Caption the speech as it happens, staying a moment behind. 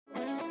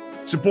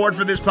Support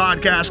for this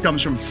podcast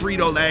comes from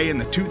Frito-Lay and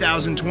the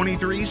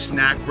 2023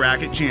 Snack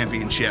Bracket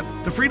Championship.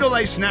 The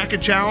Frito-Lay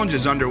Snack-It Challenge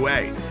is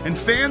underway, and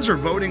fans are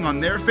voting on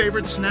their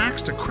favorite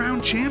snacks to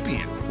crown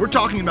champion. We're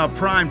talking about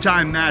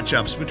prime-time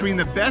matchups between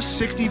the best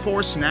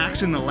 64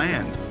 snacks in the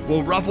land.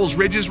 Will Ruffles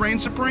Ridges reign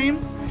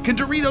supreme? Can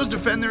Doritos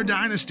defend their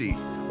dynasty?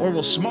 Or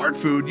will Smart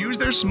Food use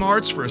their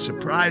smarts for a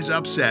surprise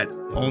upset?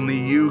 Only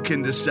you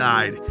can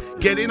decide.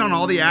 Get in on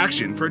all the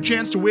action for a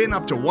chance to win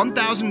up to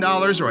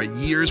 $1,000 or a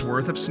year's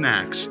worth of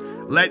snacks.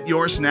 Let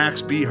your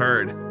snacks be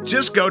heard.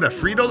 Just go to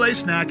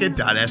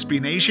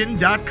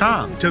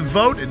fritolaysnacket.sbnation.com to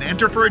vote and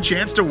enter for a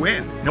chance to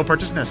win. No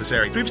purchase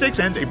necessary. Sweepstakes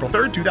ends April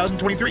 3rd,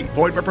 2023.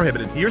 Void where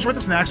prohibited. Year's worth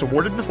of snacks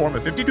awarded in the form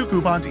of 52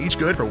 coupons, each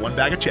good for one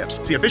bag of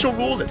chips. See official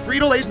rules at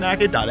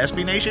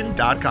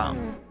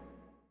fritolaysnacket.sbnation.com.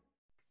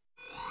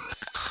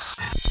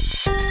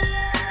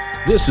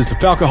 This is the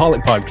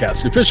Falcoholic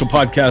Podcast, the official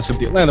podcast of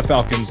the Atlanta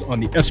Falcons on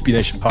the SB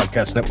Nation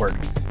Podcast Network.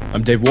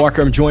 I'm Dave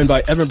Walker. I'm joined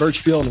by Evan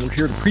Birchfield, and we're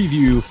here to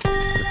preview the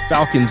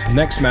Falcons'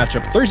 next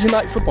matchup, Thursday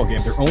night football game,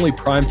 their only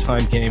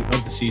primetime game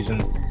of the season,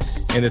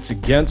 and it's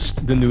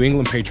against the New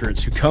England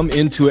Patriots, who come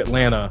into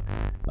Atlanta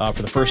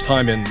for the first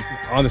time in,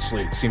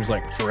 honestly, it seems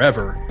like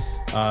forever.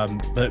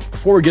 But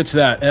before we get to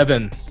that,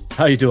 Evan,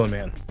 how you doing,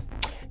 man?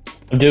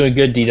 I'm doing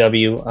good,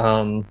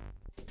 DW.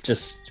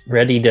 Just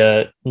ready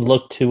to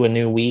look to a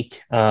new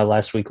week.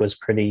 Last week was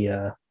pretty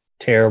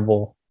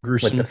terrible,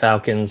 gruesome, with the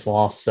Falcons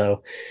loss.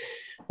 So,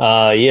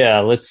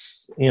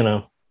 let's,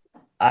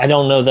 I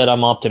don't know that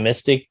I'm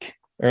optimistic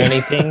or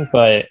anything,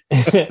 but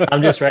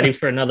I'm just ready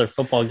for another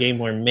football game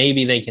where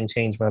maybe they can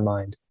change my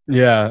mind.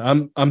 Yeah,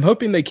 I'm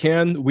hoping they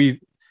can. We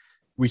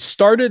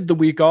started the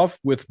week off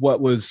with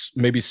what was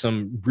maybe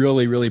some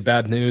really, really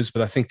bad news,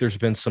 but I think there's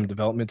been some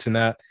developments in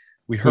that.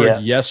 We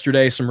heard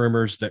yesterday some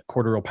rumors that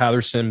Cordarrelle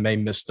Patterson may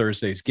miss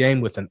Thursday's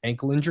game with an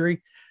ankle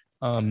injury.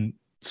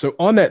 So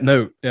on that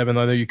note, Evan,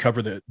 I know you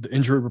cover the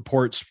injury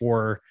reports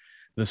for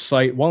the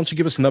site. Why don't you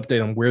give us an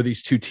update on where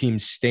these two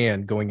teams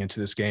stand going into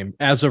this game?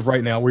 As of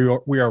right now,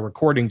 we are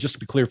recording, just to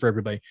be clear for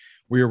everybody,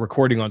 we are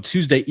recording on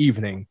Tuesday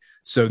evening,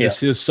 so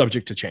this is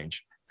subject to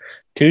change.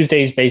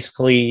 Tuesday's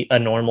basically a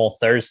normal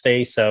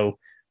Thursday, so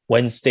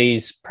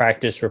Wednesday's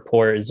practice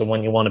report is the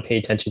one you want to pay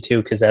attention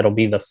to because that'll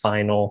be the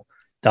final.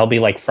 That'll be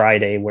like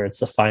Friday where it's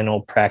the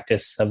final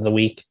practice of the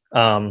week.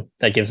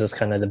 That gives us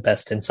kind of the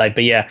best insight.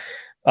 But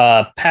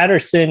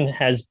Patterson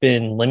has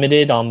been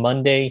limited on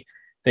Monday.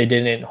 They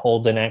didn't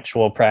hold an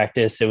actual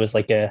practice. It was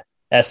like a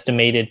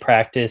estimated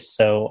practice.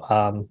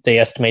 So they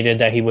estimated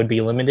that he would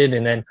be limited.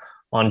 And then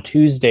on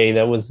Tuesday,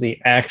 that was the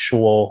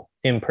actual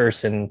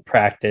in-person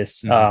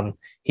practice. Mm-hmm.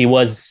 He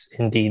was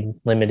indeed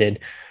limited.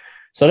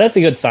 So that's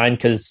a good sign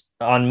because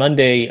on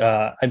Monday,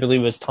 I believe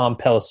it was Tom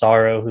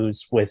Pelissero,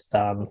 who's with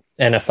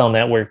NFL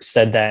Network,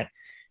 said that,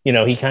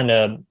 he kind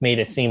of made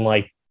it seem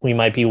like we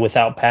might be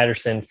without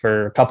Patterson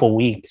for a couple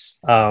weeks.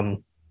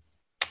 Mentioned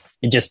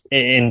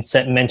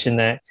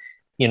that,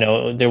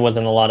 there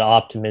wasn't a lot of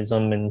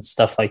optimism and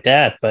stuff like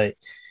that. But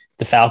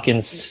the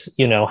Falcons,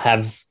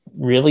 have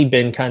really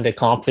been kind of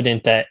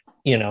confident that,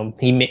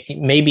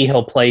 maybe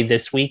he'll play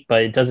this week,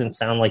 but it doesn't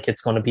sound like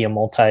it's going to be a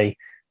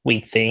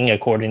multi-week thing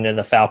according to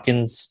the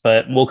Falcons,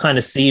 but we'll kind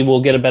of see.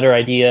 We'll get a better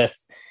idea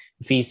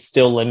if he's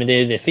still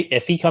limited.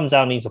 If he comes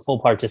out and he's a full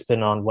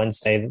participant on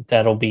Wednesday,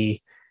 that'll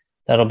be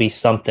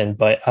something.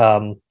 But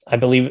I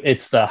believe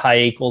it's the high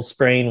ankle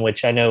sprain,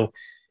 which I know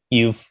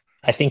you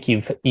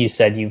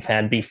said you've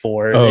had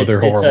before. Oh, they're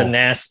horrible.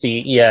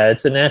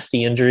 It's a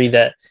nasty injury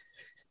that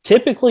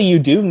typically you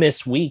do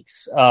miss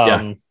weeks.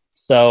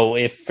 So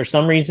if for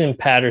some reason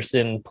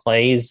Patterson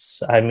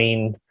plays,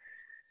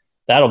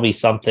 that'll be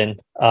something.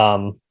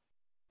 I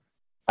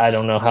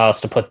don't know how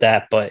else to put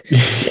that, but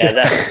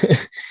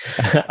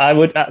I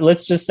would,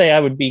 let's just say I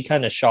would be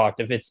kind of shocked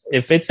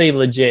if it's a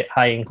legit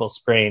high ankle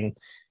sprain.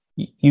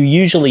 You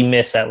usually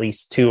miss at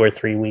least 2 or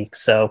 3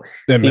 weeks. So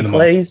if he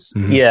plays,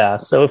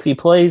 So if he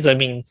plays, I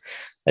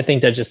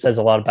think that just says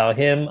a lot about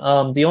him.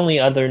 The only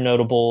other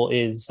notable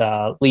is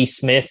Lee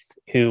Smith,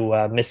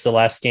 who missed the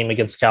last game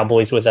against the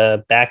Cowboys with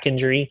a back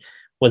injury,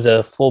 was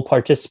a full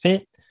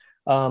participant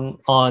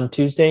on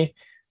Tuesday.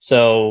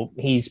 So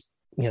he's,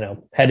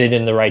 headed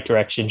in the right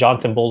direction.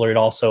 Jonathan Bullard,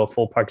 also a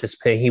full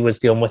participant. He was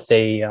dealing with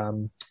a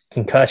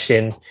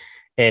concussion,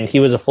 and he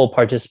was a full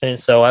participant.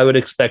 So I would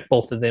expect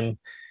both of them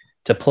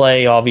to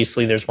play.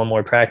 Obviously, there's one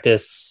more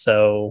practice,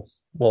 so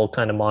we'll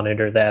kind of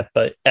monitor that.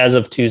 But as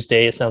of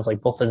Tuesday, it sounds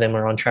like both of them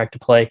are on track to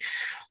play.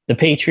 The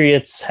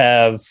Patriots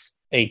have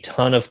a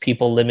ton of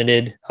people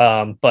limited,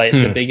 but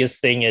the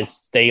biggest thing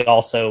is they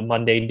also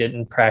Monday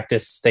didn't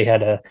practice. They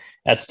had a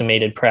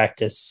estimated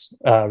practice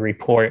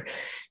report.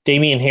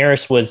 Damian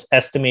Harris was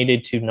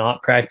estimated to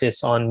not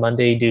practice on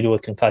Monday due to a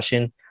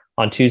concussion.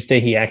 On Tuesday,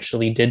 he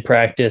actually did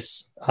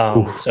practice,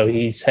 so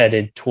he's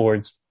headed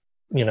towards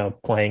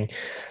playing.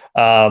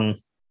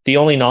 The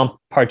only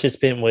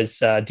non-participant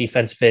was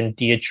defensive end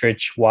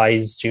Dietrich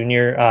Wise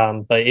Jr.,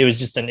 but it was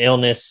just an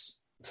illness.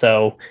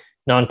 So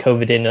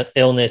non-COVID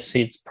illness,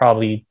 it's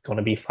probably going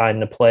to be fine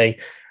to play.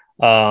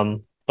 But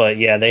But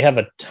yeah, they have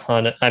a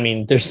ton.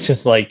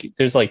 There's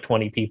like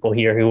 20 people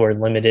here who are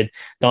limited.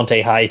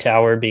 Dante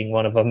Hightower being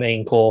one of them,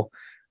 ankle.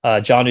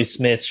 Jonnu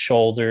Smith's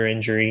shoulder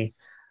injury.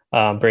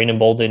 Brandon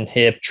Bolden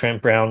hip.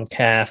 Trent Brown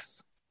calf.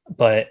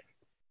 But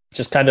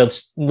just kind of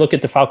look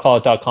at the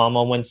Falcons.com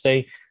on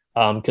Wednesday,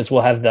 because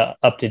we'll have the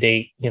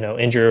up-to-date,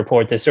 injury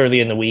report this early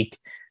in the week.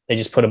 They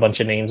just put a bunch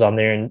of names on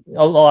there, and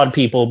a lot of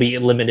people will be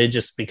limited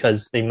just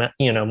because they might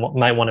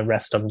want to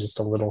rest them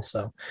just a little.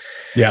 So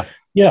yeah,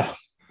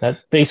 that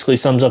basically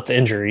sums up the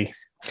injury.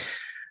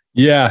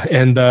 Yeah,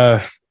 and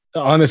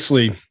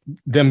honestly,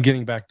 them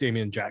getting back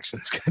Damian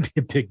Jackson is going to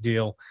be a big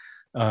deal.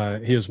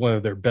 He is one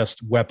of their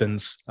best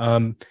weapons.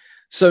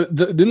 So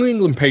the New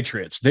England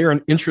Patriots, they are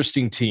an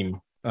interesting team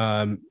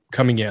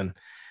coming in.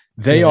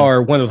 They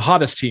are one of the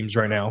hottest teams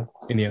right now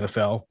in the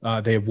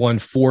NFL. They have won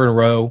 4 in a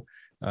row.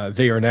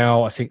 They are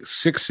now, I think,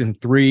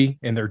 6-3,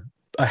 and they're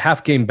a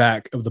half game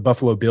back of the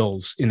Buffalo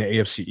Bills in the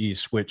AFC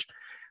East, which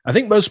I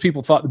think most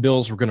people thought the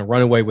Bills were going to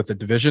run away with the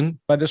division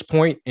by this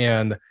point,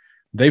 and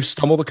they've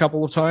stumbled a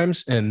couple of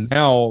times, and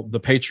now the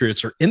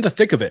Patriots are in the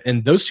thick of it,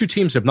 and those two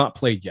teams have not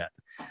played yet.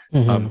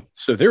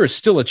 So there is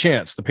still a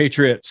chance the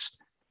Patriots,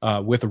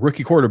 with a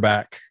rookie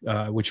quarterback,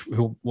 which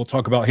we'll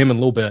talk about him in a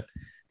little bit,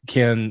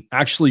 can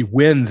actually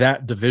win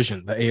that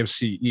division, the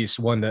AFC East,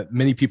 one that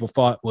many people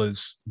thought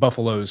was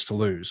Buffalo's to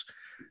lose.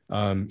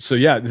 So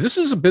yeah, this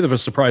is a bit of a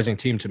surprising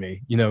team to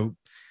me.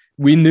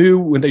 We knew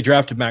when they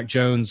drafted Mac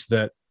Jones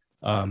that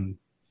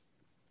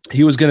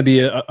he was going to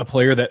be a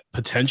player that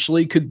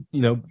potentially could,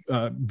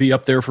 be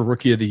up there for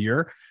Rookie of the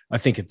Year. I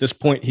think at this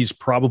point, he's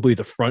probably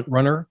the front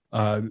runner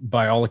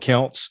by all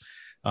accounts.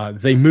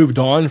 They moved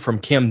on from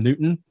Cam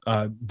Newton.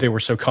 They were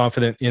so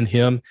confident in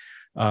him.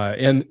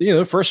 And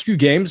the first few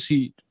games,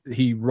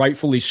 he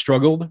rightfully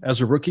struggled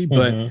as a rookie,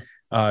 but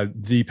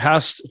the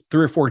past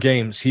 3 or 4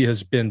 games, he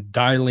has been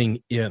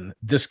dialing in.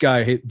 This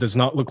guy does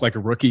not look like a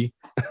rookie.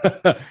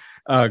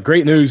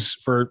 Great news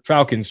for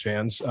Falcons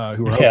fans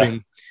who are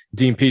hoping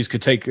Dean Pease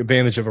could take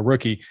advantage of a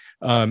rookie.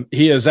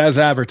 He is as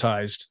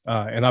advertised,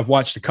 and I've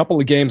watched a couple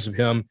of games of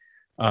him.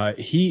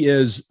 He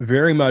is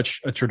very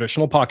much a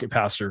traditional pocket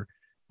passer,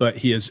 but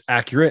he is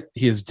accurate.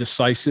 He is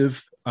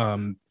decisive,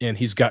 and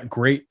he's got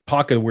great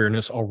pocket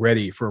awareness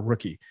already for a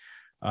rookie.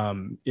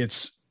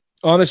 It's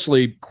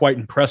honestly quite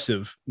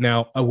impressive.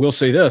 Now, I will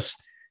say this.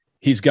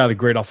 He's got a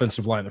great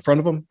offensive line in front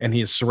of him, and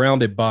he is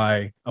surrounded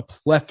by a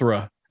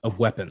plethora of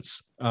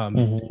weapons.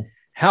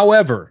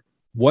 However,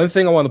 one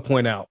thing I want to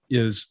point out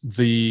is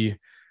the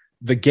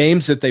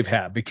games that they've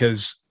had,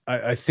 because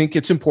I think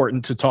it's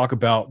important to talk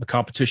about the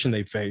competition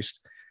they've faced,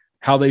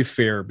 how they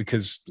fare,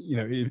 because,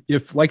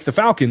 if like the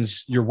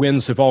Falcons, your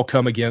wins have all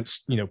come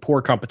against,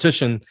 poor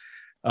competition,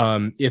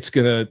 it's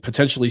going to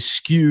potentially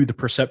skew the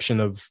perception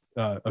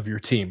of your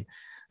team.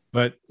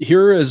 But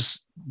here is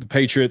the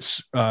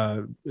Patriots,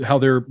 how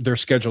their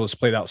schedule has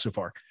played out so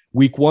far.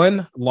 Week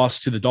 1,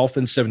 lost to the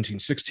Dolphins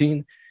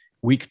 17-16.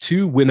 Week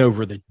 2, win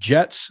over the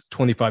Jets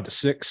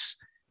 25-6.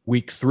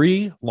 Week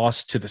 3,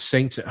 lost to the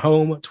Saints at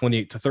home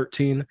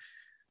 28-13.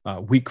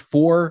 Week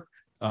 4,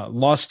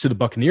 lost to the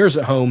Buccaneers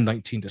at home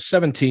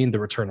 19-17, the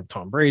return of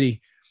Tom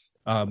Brady.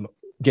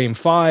 Game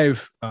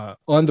 5,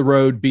 on the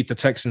road, beat the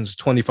Texans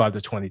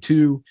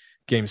 25-22.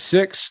 Game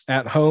 6,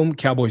 at home,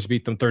 Cowboys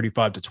beat them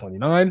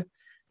 35-29.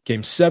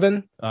 Game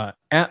 7,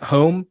 at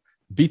home,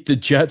 beat the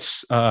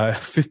Jets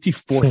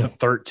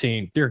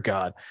 54-13. Dear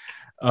God.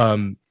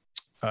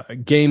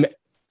 Game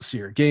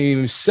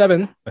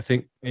 7, I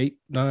think 8,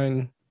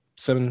 9,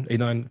 7, 8,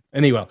 9.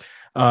 Anyway,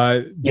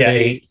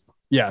 8.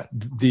 Yeah,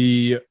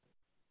 the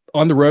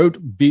on the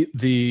road beat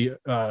the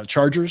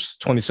Chargers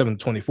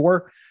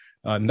 27-24.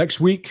 Next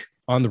week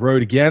on the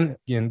road again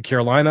in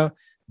Carolina,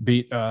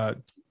 beat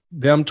them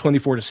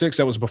 24-6.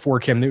 That was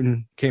before Cam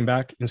Newton came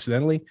back,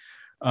 incidentally.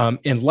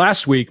 And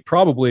last week,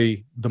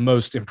 probably the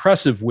most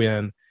impressive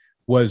win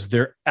was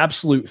their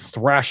absolute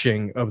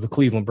thrashing of the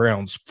Cleveland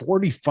Browns,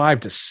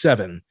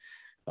 45-7.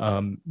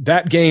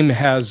 That game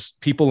has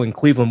people in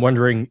Cleveland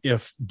wondering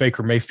if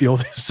Baker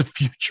Mayfield is the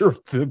future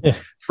of the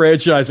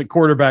franchise at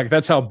quarterback.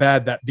 That's how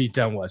bad that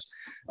beatdown was.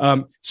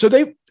 So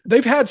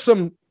they've had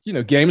some,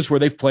 games where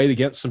they've played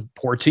against some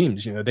poor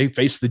teams. They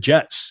faced the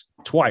Jets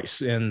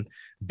twice and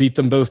beat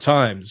them both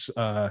times.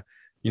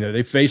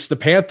 They faced the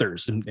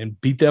Panthers and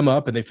beat them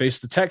up, and they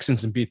faced the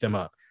Texans and beat them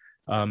up.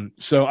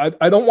 So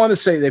I don't want to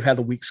say they've had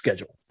a weak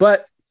schedule,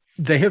 but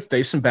they have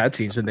faced some bad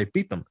teams and they've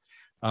beat them.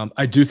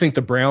 I do think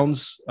the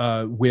Browns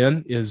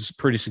win is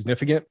pretty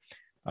significant.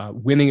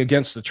 Winning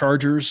against the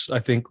Chargers, I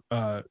think,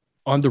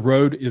 on the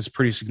road is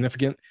pretty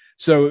significant.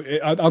 So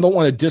I don't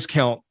want to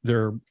discount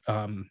their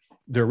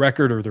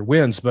record or their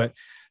wins, but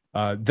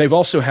they've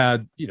also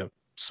had,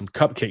 some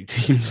cupcake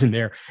teams in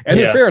there. And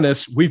in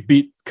fairness, we've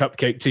beat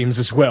cupcake teams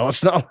as well.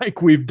 It's not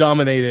like we've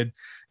dominated,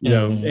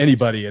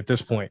 anybody at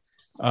this point.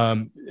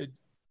 I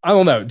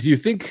don't know. Do you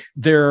think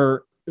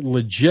they're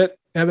legit,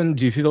 Evan?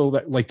 Do you feel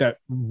that that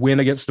win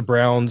against the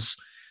Browns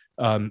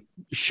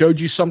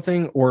showed you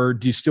something, or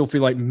do you still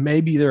feel like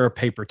maybe they're a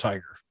paper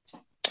tiger?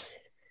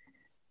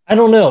 I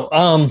don't know.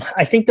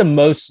 I think the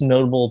most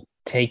notable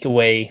take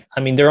away. I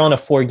mean, they're on a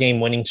 4-game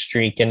winning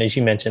streak, and as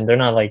you mentioned, they're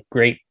not like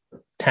great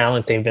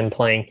talent they've been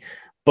playing,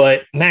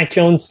 but Mac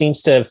Jones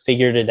seems to have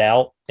figured it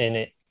out, and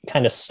it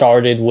kind of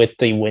started with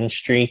the win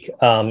streak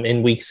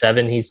in week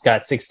 7. He's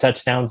got 6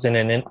 touchdowns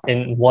and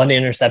 1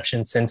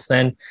 interception since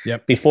then.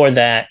 Yep. Before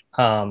that,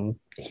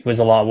 he was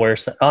a lot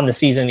worse. On the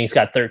season, he's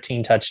got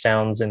 13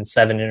 touchdowns and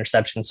 7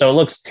 interceptions. So it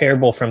looks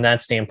terrible from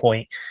that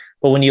standpoint.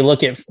 But when you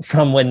look at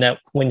from when that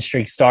win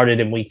streak started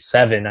in week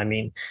 7, I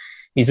mean,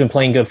 he's been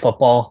playing good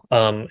football.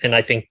 And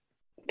I think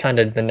kind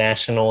of the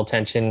national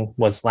attention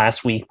was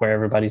last week where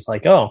everybody's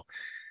like, oh,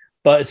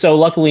 but so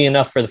luckily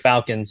enough for the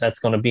Falcons, that's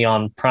going to be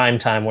on prime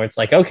time where it's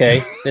like,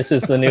 okay, this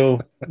is the new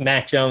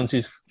Mac Jones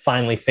who's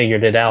finally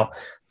figured it out.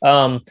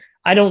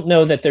 I don't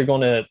know that they're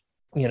going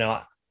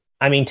to,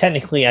 I mean,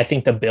 technically, I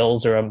think the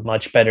Bills are a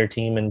much better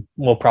team and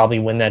will probably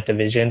win that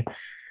division.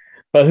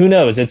 But who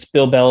knows? It's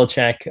Bill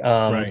Belichick.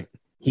 Right.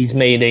 He's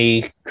made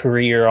a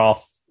career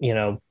off,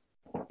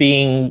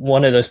 being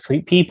one of those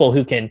people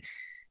who can,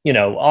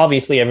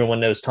 obviously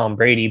everyone knows Tom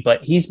Brady,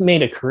 but he's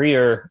made a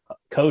career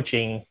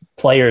coaching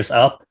players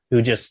up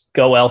who just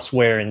go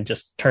elsewhere and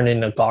just turn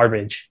into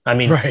garbage. I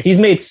mean, right. He's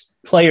made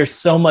players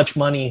so much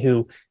money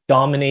who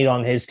dominate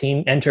on his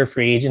team, enter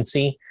free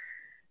agency,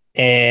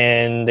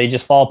 and they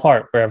just fall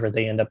apart wherever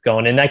they end up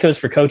going. And that goes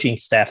for coaching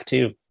staff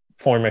too,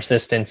 former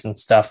assistants and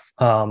stuff.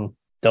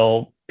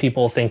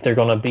 People think they're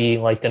going to be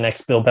like the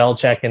next Bill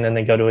Belichick, and then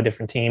they go to a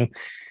different team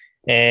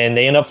and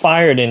they end up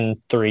fired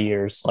in 3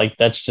 years. Like,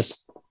 that's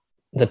just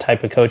the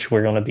type of coach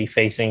we're going to be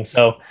facing.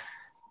 So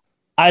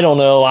I don't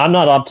know. I'm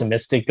not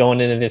optimistic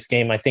going into this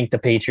game. I think the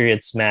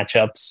Patriots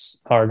matchups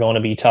are going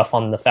to be tough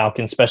on the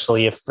Falcons,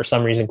 especially if for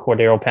some reason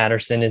Cordero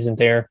Patterson isn't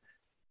there.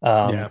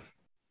 Yeah.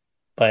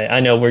 But I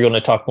know we're going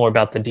to talk more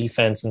about the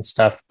defense and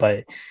stuff,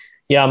 but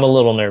yeah, I'm a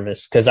little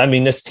nervous because, I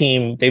mean, this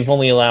team, they've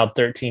only allowed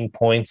 13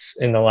 points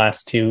in the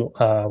last 2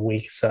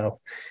 weeks.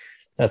 So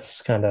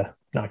that's kind of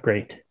not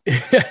great.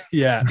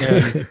 Yeah.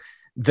 And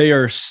they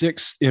are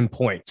 6th in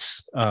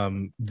points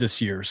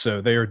this year.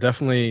 So they are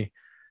definitely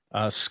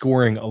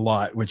scoring a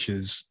lot, which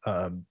is,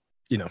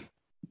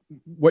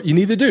 what you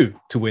need to do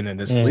to win in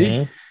this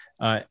league.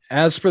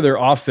 As for their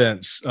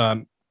offense,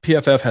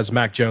 PFF has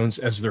Mac Jones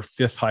as their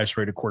 5th highest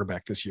rated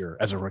quarterback this year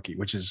as a rookie,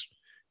 which is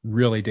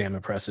really damn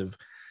impressive.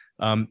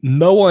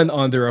 No one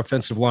on their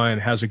offensive line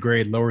has a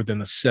grade lower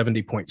than a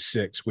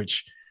 70.6,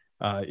 which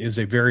is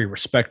a very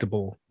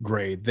respectable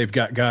grade. They've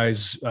got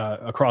guys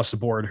across the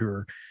board who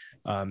are,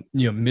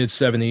 mid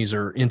 70s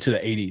or into the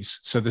 80s.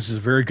 So this is a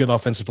very good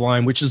offensive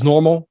line, which is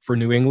normal for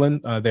New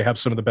England. They have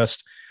some of the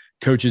best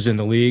coaches in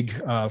the league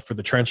for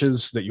the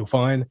trenches that you'll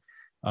find.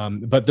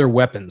 But their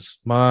weapons,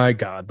 my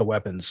God, the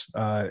weapons.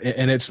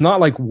 And it's not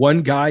like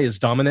one guy is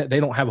dominant.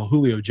 They don't have a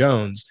Julio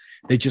Jones.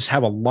 They just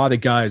have a lot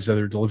of guys that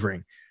are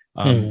delivering.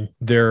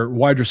 Their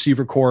wide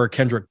receiver core,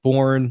 Kendrick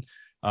Bourne,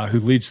 who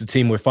leads the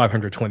team with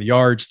 520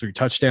 yards, 3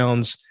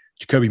 touchdowns.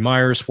 Jacoby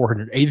Myers,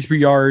 483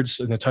 yards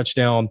and a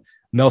touchdown.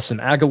 Nelson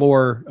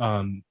Aguilar,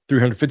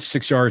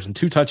 356 yards and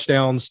 2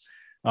 touchdowns.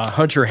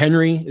 Hunter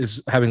Henry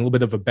is having a little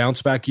bit of a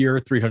bounce back year,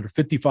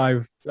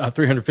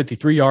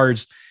 353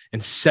 yards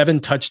and 7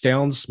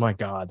 touchdowns. My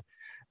God.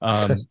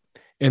 And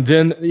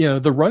then,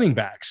 the running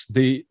backs,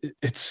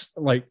 it's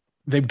like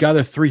they've got a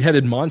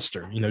 3-headed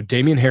monster,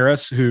 Damian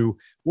Harris, who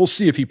we'll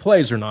see if he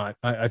plays or not.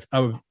 I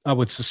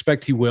would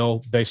suspect he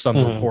will based on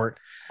the report.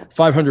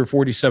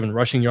 547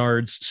 rushing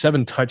yards,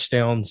 7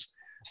 touchdowns.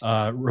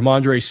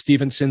 Ramondre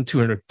Stevenson,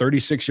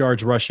 236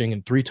 yards rushing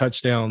and 3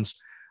 touchdowns.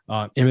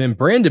 And then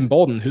Brandon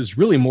Bolden, who's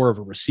really more of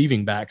a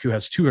receiving back, who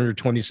has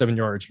 227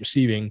 yards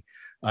receiving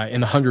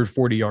and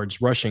 140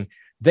 yards rushing.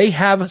 They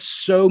have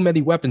so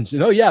many weapons.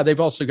 And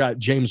they've also got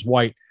James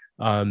White,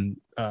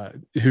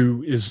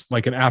 who is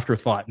like an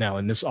afterthought now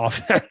in this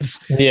offense.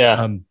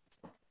 Yeah.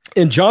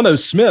 And John O.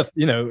 Smith,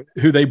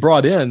 who they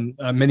brought in,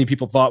 many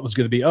people thought was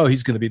going to be,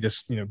 he's going to be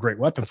this, great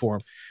weapon for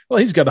him. Well,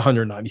 he's got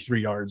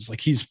 193 yards.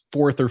 Like, he's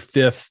 4th or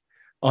 5th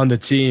on the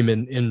team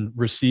in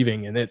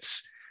receiving. And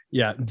this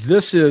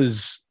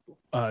is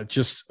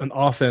just an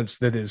offense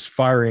that is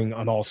firing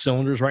on all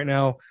cylinders right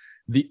now.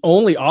 The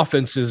only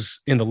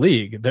offenses in the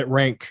league that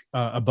rank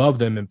above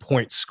them in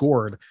points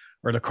scored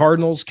are the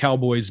Cardinals,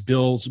 Cowboys,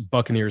 Bills,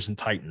 Buccaneers, and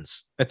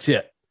Titans. That's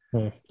it.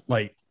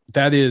 Like,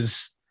 that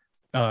is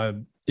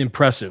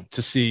impressive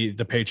to see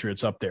the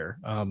Patriots up there.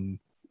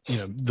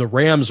 The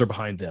Rams are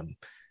behind them.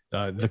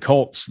 The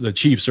Colts, the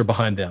Chiefs are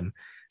behind them.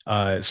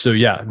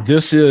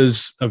 This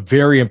is a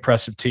very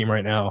impressive team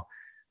right now.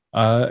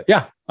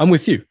 I'm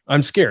with you.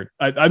 I'm scared.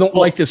 I don't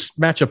like this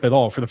matchup at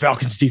all for the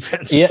Falcons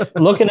defense.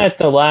 Looking at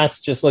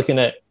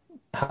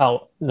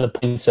how the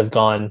points have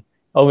gone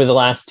over the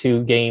last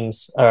 2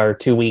 games or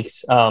 2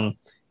 weeks,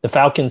 the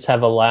Falcons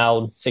have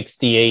allowed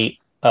 68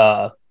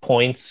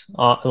 points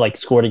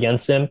scored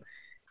against them,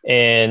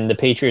 and the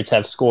Patriots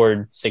have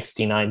scored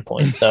 69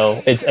 points.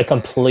 So it's a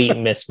complete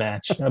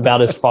mismatch,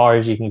 about as far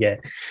as you can get.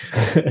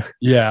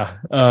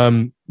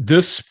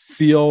 This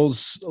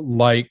feels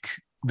like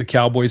the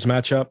Cowboys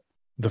matchup.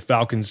 The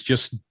Falcons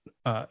just,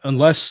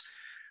 unless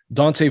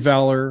Dante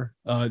Fowler,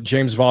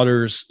 James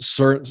Vaughters,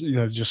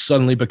 just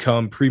suddenly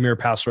become premier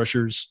pass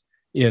rushers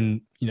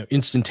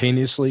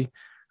instantaneously.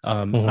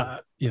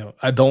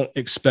 I don't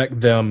expect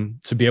them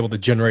to be able to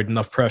generate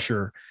enough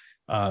pressure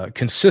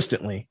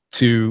consistently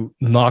to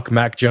knock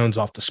Mac Jones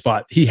off the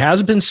spot. He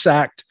has been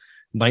sacked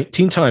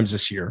 19 times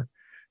this year.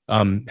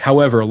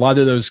 However, a lot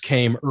of those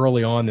came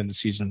early on in the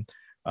season.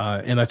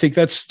 And I think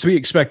that's to be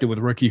expected with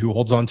a rookie who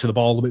holds on to the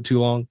ball a little bit too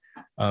long.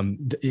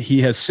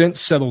 He has since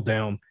settled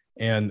down,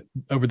 and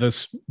over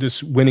this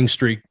winning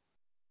streak,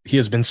 he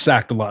has been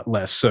sacked a lot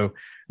less. So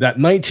that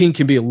 19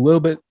 can be a little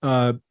bit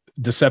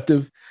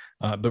deceptive,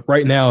 but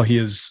right now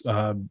he's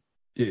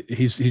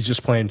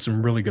just playing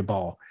some really good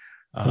ball.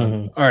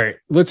 All right,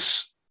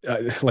 let's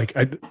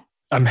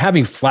I'm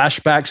having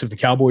flashbacks of the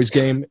Cowboys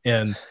game,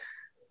 and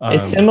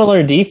it's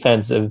similar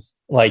defensive.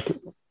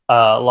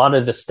 A lot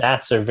of the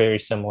stats are very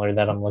similar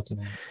that I'm looking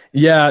at.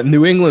 Yeah,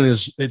 New England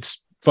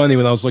it's funny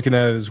when I was looking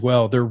at it as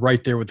well. They're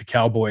right there with the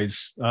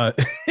Cowboys on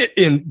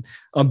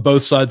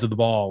both sides of the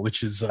ball,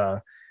 which is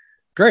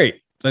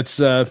great. That's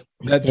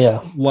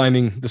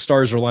lining, the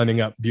stars are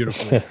lining up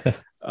beautifully.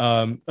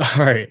 All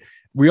right.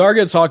 We are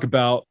going to talk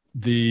about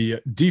the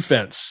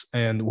defense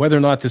and whether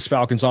or not this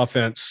Falcons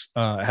offense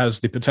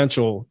has the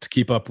potential to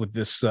keep up with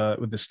this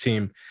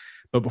team.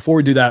 But before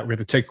we do that, we're going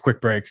to take a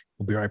quick break.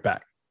 We'll be right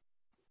back.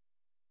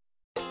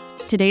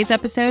 Today's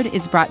episode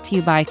is brought to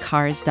you by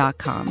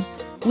Cars.com.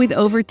 With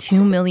over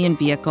 2 million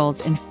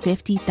vehicles and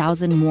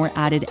 50,000 more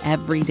added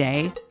every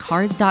day,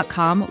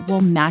 Cars.com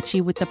will match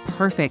you with the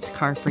perfect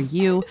car for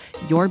you,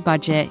 your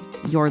budget,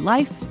 your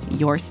life,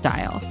 your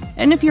style.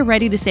 And if you're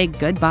ready to say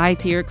goodbye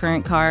to your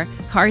current car,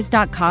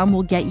 Cars.com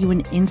will get you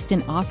an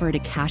instant offer to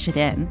cash it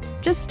in.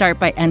 Just start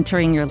by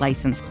entering your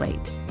license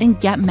plate and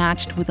get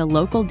matched with a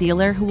local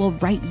dealer who will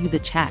write you the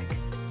check.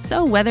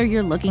 So whether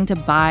you're looking to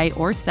buy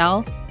or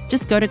sell,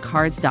 just go to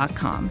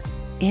Cars.com.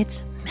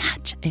 It's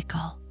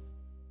magical.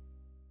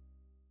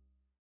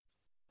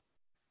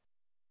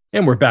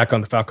 And we're back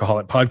on the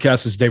Falcoholic Podcast.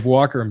 This is Dave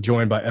Walker. I'm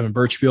joined by Evan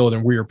Birchfield,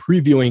 and we are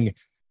previewing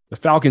the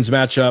Falcons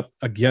matchup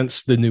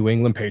against the New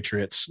England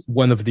Patriots,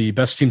 one of the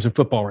best teams in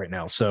football right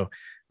now. So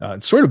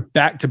it's sort of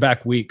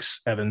back-to-back weeks,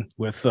 Evan,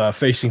 with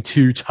facing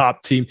two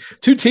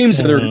teams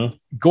that are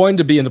going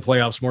to be in the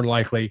playoffs more than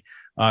likely,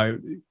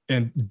 and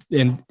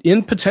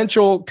in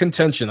potential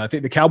contention. I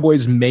think the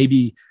Cowboys may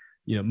be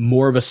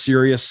more of a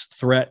serious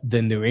threat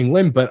than New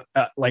England, but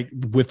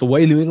with the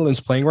way New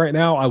England's playing right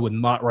now, I would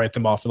not write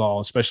them off at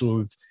all,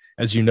 especially with,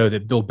 as you know,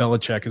 that Bill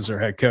Belichick is their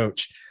head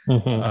coach.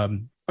 All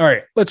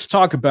right, let's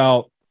talk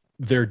about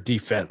their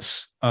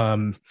defense.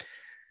 Where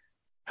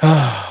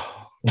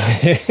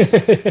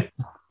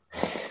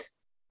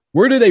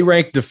do they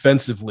rank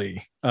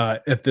defensively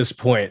at this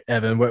point,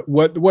 Evan?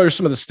 What are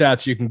some of the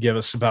stats you can give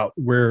us about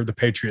where the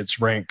Patriots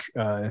rank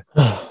on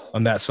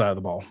that side of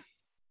the ball?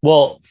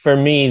 Well, for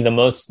me, the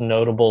most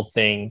notable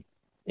thing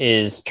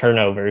is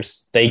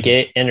turnovers. They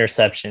get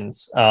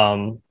interceptions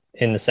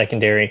in the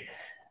secondary.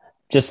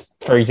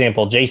 Just for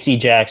example, J.C.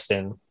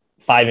 Jackson,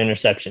 5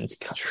 interceptions.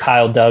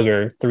 Kyle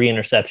Duggar, 3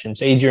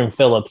 interceptions. Adrian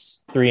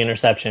Phillips, 3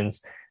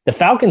 interceptions. The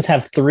Falcons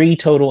have 3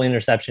 total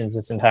interceptions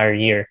this entire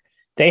year.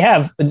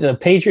 The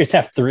Patriots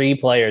have 3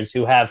 players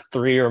who have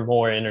 3 or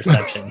more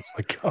interceptions,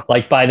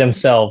 by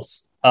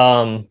themselves.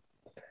 Oh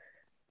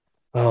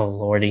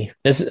Lordy,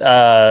 that's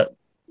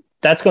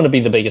going to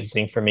be the biggest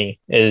thing for me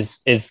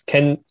is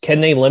can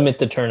they limit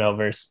the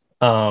turnovers?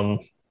 I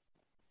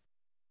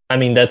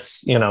mean,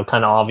 that's, kind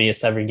of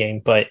obvious every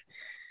game, but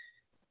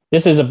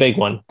this is a big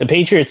one. The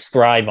Patriots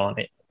thrive on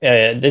it.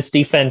 This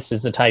defense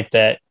is the type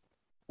that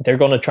they're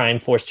going to try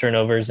and force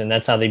turnovers, and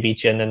that's how they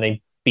beat you. And then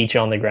they beat you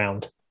on the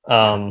ground.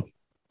 I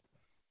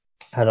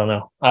don't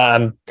know.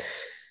 The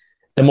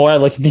more I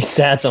look at these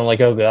stats, I'm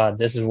like, oh God,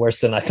 this is worse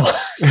than I thought.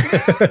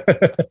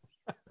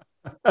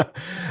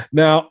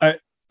 Now, I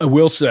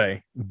will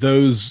say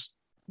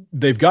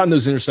they've gotten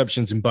those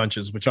interceptions in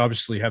bunches, which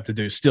obviously have to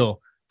do still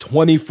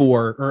 14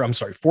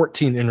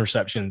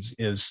 interceptions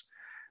is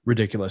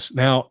ridiculous.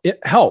 Now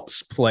it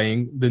helps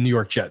playing the New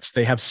York Jets.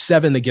 They have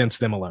 7 against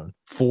them alone,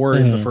 4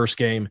 in the first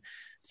game,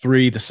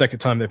 3 the second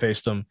time they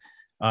faced them.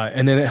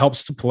 And then it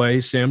helps to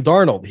play Sam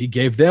Darnold. He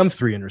gave them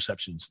 3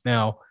 interceptions.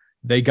 Now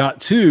they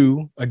got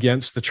 2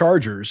 against the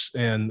Chargers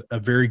and a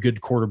very good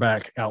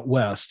quarterback out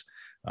west.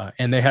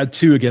 And they had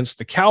 2 against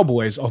the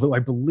Cowboys, although I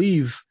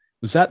believe,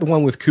 was that the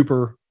one with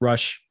Cooper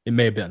Rush? It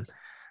may have been.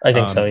 I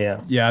think so,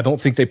 yeah. Yeah, I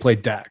don't think they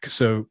played Dak,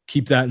 so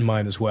keep that in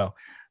mind as well.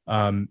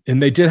 And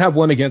they did have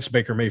one against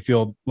Baker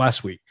Mayfield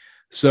last week.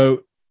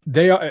 So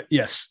they are,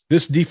 yes,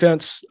 this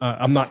defense,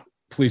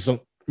 please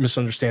don't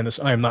misunderstand this.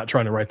 I am not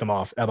trying to write them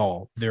off at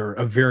all. They're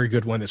a very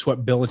good one. It's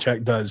what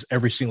Belichick does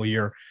every single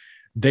year.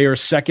 They are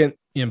second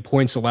in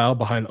points allowed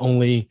behind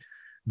only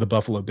the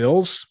Buffalo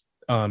Bills.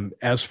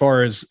 As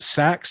far as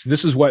sacks,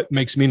 this is what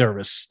makes me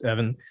nervous,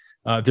 Evan.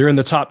 They're in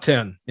the top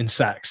 10 in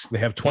sacks. They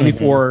have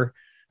 24.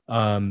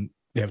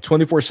 They have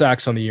 24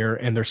 sacks on the year,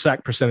 and their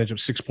sack percentage of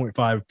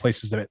 6.5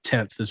 places them at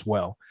 10th as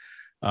well.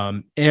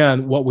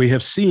 And what we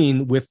have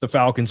seen with the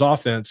Falcons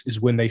offense is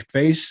when they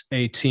face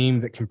a team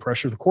that can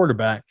pressure the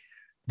quarterback,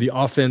 the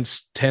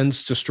offense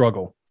tends to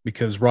struggle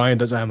because Ryan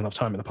doesn't have enough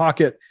time in the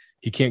pocket.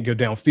 He can't go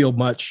downfield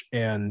much.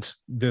 And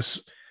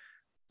this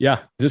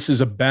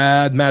is a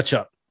bad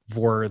matchup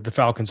for the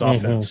Falcons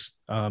offense.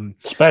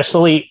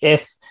 Especially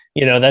if,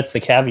 that's the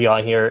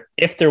caveat here.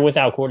 If they're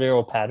without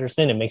Cordero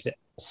Patterson, it makes it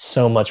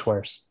so much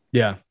worse.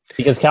 Yeah.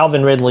 Because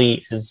Calvin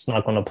Ridley is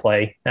not going to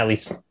play. At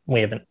least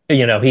we haven't,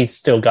 he's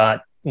still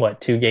got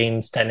 2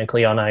 games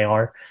technically on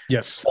IR.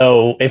 Yes.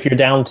 So if you're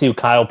down to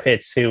Kyle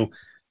Pitts, who,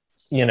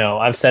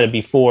 I've said it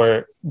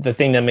before, the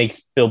thing that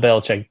makes Bill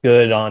Belichick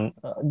good on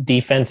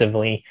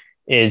defensively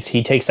is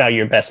he takes out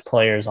your best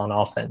players on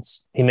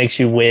offense. He makes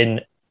you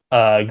win,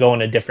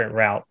 going a different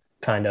route,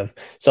 kind of.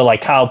 So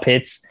like Kyle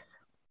Pitts,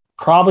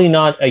 probably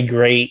not a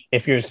great,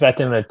 if you're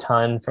expecting a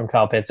ton from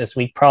Kyle Pitts this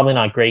week, probably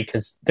not great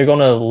because they're going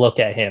to look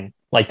at him.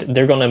 Like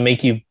they're going to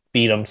make you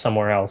beat him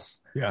somewhere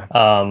else. Yeah.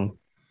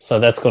 So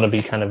that's going to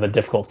be kind of a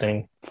difficult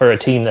thing for a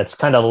team that's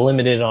kind of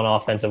limited on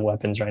offensive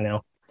weapons right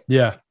now.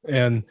 Yeah.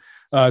 And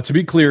to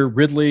be clear,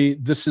 Ridley,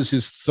 this is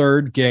his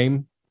 3rd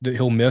game that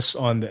he'll miss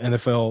on the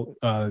NFL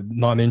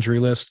non-injury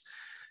list.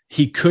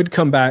 He could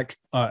come back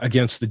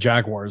against the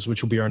Jaguars,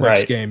 which will be our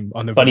next game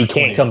on November. But he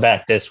can't 20th. Come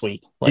back this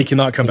week. He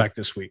cannot come back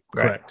this week.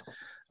 Right.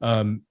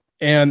 Correct.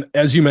 And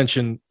as you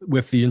mentioned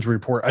with the injury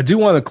report, I do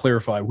want to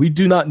clarify, we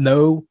do not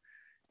know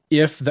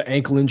if the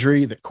ankle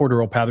injury that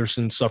Cordero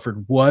Patterson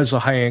suffered was a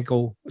high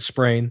ankle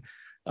sprain.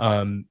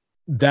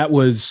 That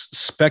was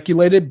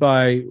speculated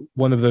by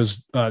one of those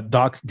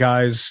doc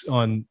guys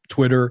on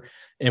Twitter,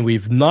 and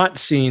we've not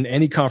seen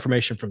any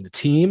confirmation from the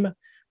team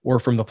or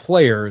from the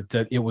player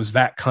that it was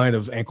that kind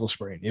of ankle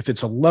sprain. If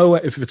it's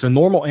a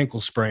normal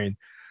ankle sprain,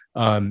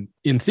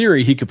 in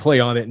theory, he could play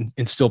on it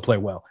and still play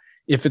well.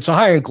 If it's a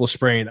high ankle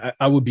sprain,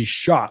 I would be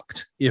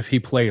shocked if he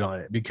played on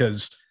it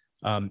because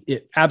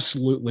it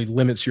absolutely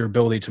limits your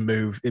ability to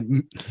move.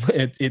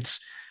 It's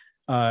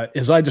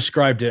as I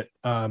described it,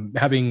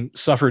 having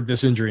suffered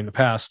this injury in the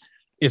past,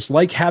 it's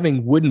like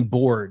having wooden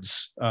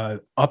boards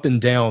up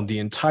and down the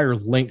entire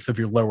length of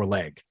your lower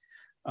leg.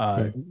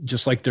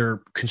 Just like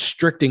they're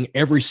constricting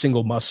every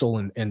single muscle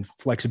and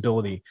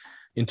flexibility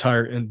in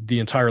the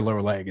entire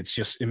lower leg.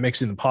 It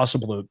makes it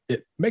impossible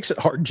it makes it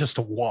hard just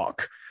to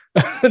walk,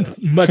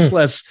 much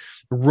less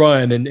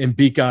run and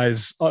beat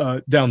guys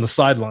down the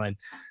sideline.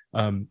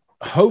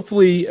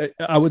 Hopefully,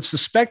 I would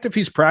suspect if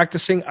he's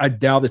practicing, I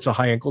doubt it's a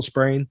high ankle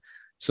sprain.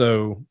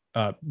 So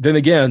then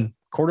again,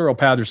 Cordero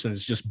Patterson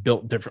is just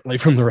built differently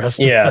from the rest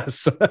of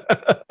us.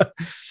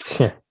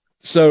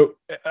 So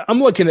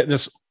I'm looking at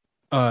this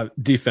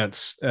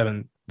defense,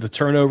 Evan, the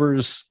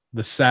turnovers,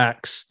 the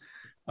sacks,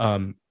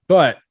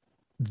 but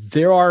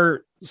there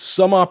are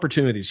some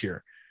opportunities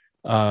here.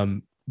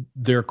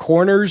 Their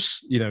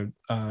corners,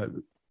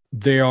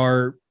 they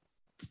are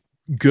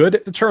good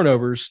at the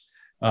turnovers.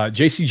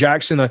 J.C.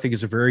 Jackson, I think,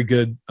 is a very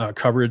good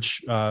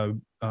coverage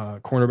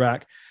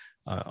cornerback.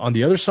 On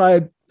the other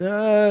side,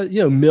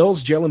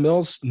 Jalen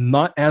Mills,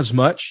 not as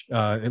much,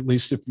 at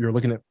least if you're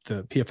looking at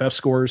the PFF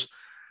scores.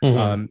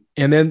 And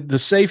then the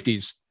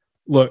safeties.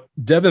 Look,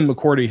 Devin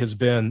McCourty has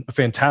been a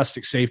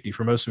fantastic safety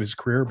for most of his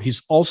career.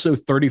 He's also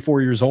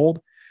 34 years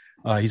old.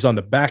 He's on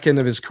the back end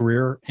of his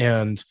career,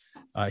 and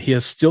he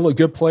is still a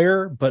good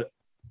player, but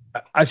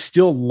I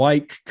still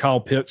like Kyle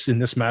Pitts in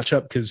this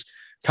matchup because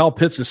Kyle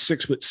Pitts is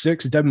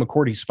 6'6", Devin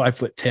McCourty's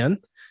 5'10".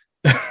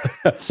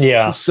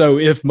 Yeah. So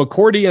if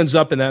McCourty ends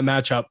up in that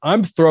matchup,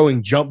 I'm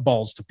throwing jump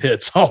balls to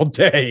Pitts all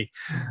day.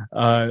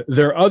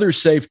 Their other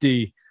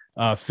safety,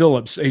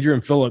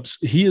 Adrian Phillips,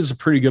 he is a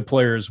pretty good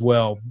player as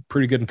well.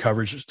 Pretty good in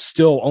coverage.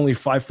 Still only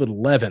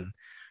 5'11".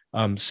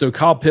 So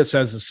Kyle Pitts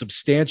has a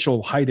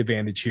substantial height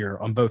advantage here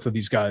on both of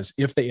these guys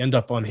if they end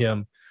up on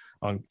him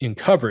in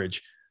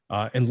coverage.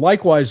 And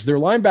likewise, their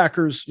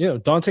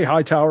linebackers, Dante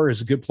Hightower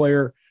is a good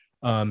player.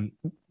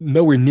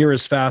 Nowhere near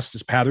as fast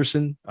as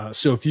Patterson.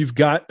 So if you've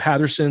got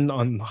Patterson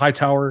on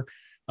Hightower,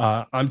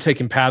 I'm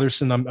taking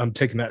Patterson. I'm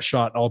taking that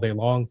shot all day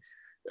long.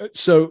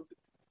 So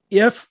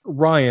if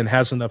Ryan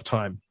has enough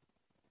time,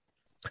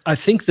 I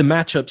think the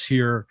matchups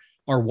here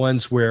are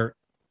ones where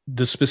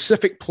the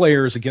specific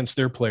players against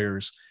their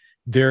players,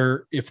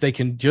 if they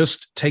can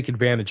just take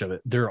advantage of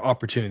it, there are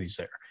opportunities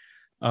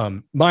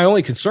there. My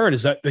only concern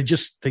is that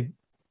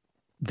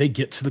they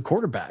get to the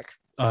quarterback.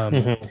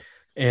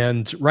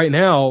 And right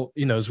now,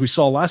 as we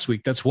saw last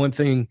week, that's one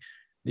thing,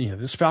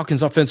 this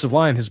Falcons offensive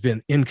line has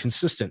been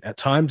inconsistent. At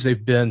times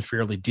they've been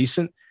fairly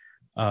decent.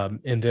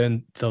 And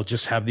then they'll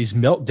just have these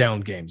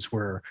meltdown games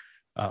where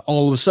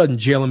all of a sudden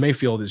Jalen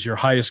Mayfield is your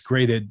highest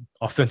graded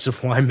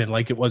offensive lineman,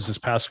 like it was this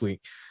past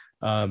week,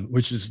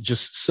 which is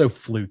just so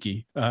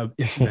fluky,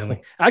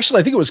 incidentally. Actually,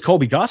 I think it was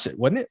Colby Gossett,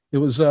 wasn't it? It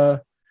was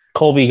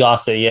Colby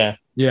Gossett. Yeah.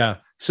 Yeah.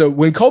 So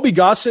when Colby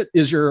Gossett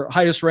is your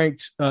highest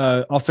ranked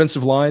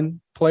offensive line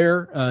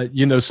player,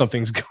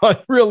 something's gone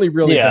really,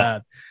 really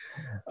bad.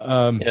 I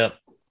don't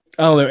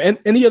know. And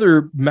any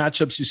other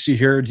matchups you see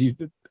here? Do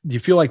you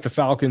feel like the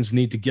Falcons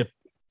need to get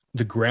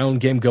the ground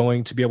game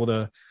going to be able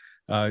to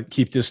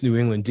keep this New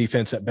England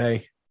defense at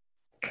bay?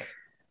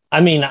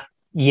 I mean,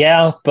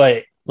 yeah,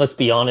 but let's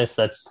be honest.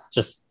 That's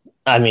just,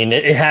 I mean,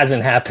 it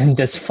hasn't happened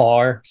this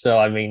far. So,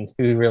 I mean,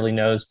 who really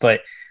knows?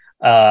 But,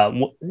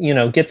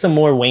 get some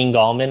more Wayne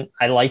Gallman.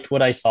 I liked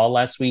what I saw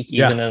last week,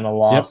 even in a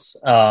loss.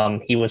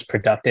 Yep. He was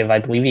productive. I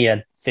believe he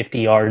had 50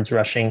 yards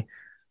rushing.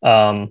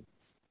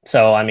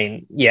 So, I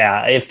mean,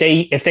 yeah, if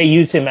they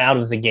use him out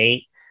of the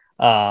gate,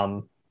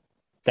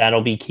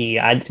 that'll be key.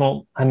 I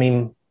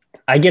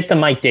get the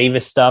Mike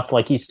Davis stuff.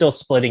 Like, he's still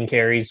splitting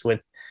carries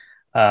with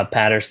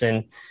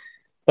Patterson,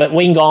 but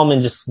Wayne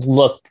Gallman just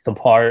looked the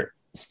part.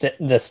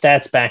 The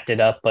stats backed it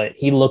up, but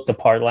he looked the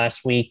part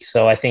last week.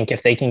 So I think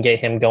if they can get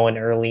him going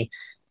early,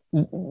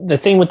 the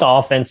thing with the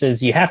offense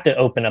is you have to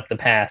open up the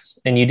pass,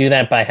 and you do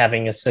that by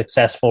having a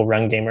successful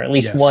run game, or at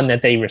least one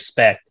that they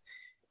respect.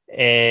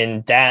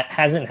 And that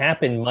hasn't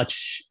happened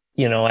much,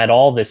 at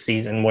all this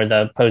season, where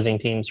the opposing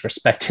teams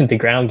respected the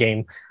ground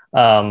game.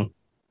 And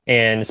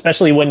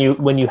especially when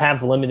you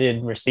have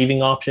limited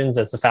receiving options,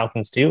 as the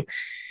Falcons do,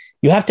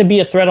 you have to be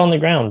a threat on the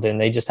ground, and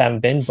they just haven't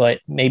been. But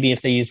maybe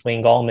if they use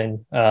Wayne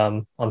Gallman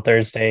on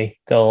Thursday,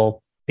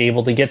 they'll be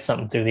able to get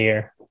something through the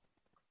air.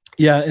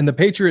 Yeah, and the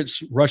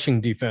Patriots'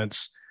 rushing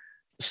defense,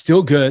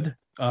 still good,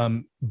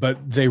 but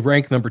they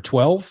rank number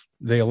 12.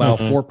 They allow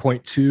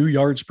 4.2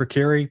 yards per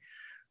carry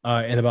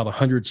and about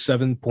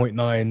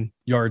 107.9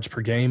 yards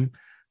per game.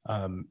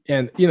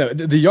 And,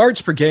 the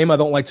yards per game I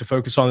don't like to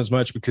focus on as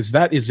much, because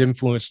that is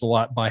influenced a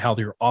lot by how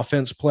your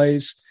offense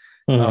plays.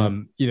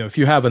 If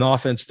you have an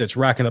offense that's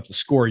racking up the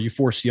score, you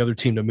force the other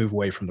team to move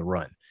away from the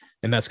run,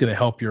 and that's going to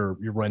help your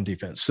run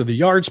defense. So the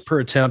yards per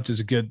attempt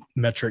is a good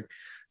metric.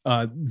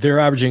 They're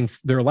allowing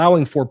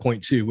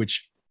 4.2,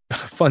 which,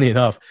 funny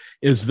enough,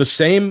 is the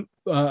same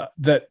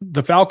that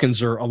the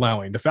Falcons are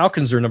allowing. The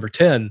Falcons are number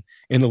 10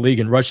 in the league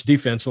in rush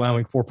defense,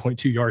 allowing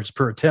 4.2 yards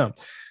per attempt.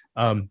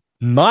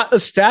 Not a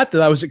stat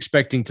that I was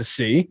expecting to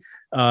see,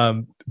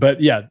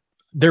 but yeah,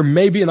 there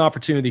may be an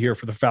opportunity here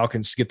for the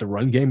Falcons to get the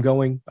run game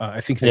going. I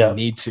think they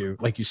need to,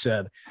 like you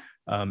said.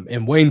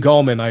 And Wayne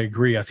Gallman, I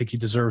agree. I think he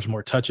deserves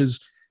more touches.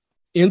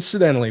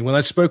 Incidentally, when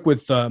I spoke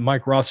with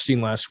Mike Rothstein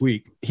last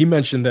week, he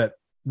mentioned that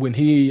when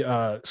he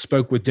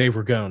spoke with Dave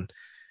Ragone,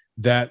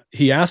 that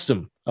he asked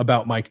him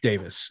about Mike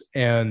Davis.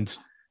 And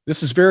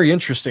this is very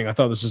interesting. I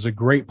thought this is a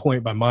great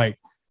point by Mike.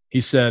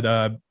 He said,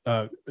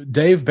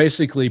 Dave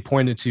basically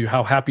pointed to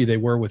how happy they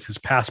were with his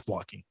pass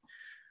blocking.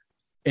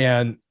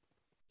 And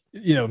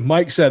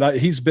Mike said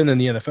he's been in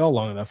the NFL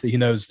long enough that he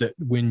knows that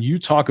when you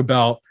talk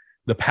about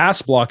the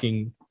pass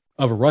blocking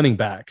of a running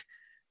back,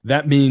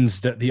 that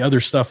means that the other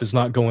stuff is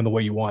not going the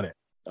way you want it.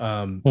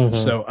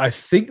 So I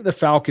think the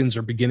Falcons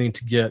are beginning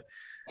to get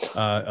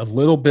a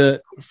little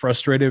bit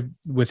frustrated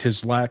with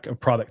his lack of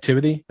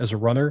productivity as a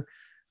runner.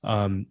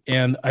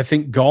 And I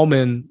think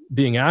Gallman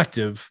being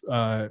active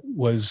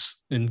was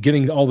in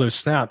getting all those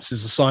snaps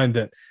is a sign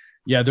that,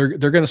 they're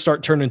going to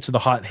start turning to the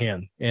hot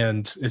hand.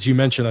 And as you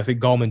mentioned, I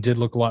think Gallman did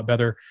look a lot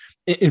better.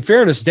 In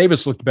fairness,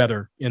 Davis looked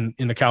better in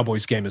the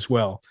Cowboys game as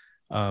well.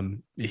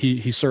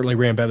 He certainly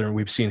ran better, and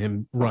we've seen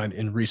him run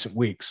in recent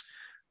weeks.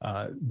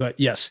 But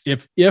yes,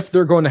 if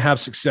they're going to have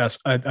success,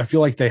 I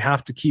feel like they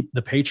have to keep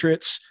the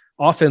Patriots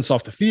offense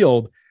off the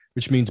field,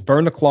 which means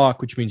burn the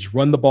clock, which means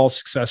run the ball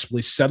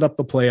successfully, set up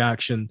the play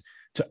action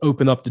to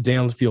open up the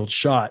downfield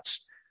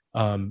shots.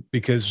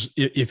 Because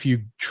if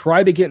you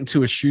try to get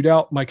into a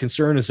shootout, my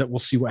concern is that we'll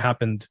see what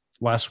happened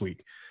last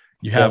week.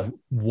 You have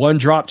one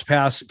dropped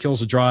pass that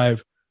kills a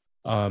drive,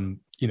 and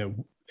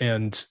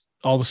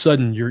all of a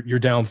sudden you're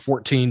down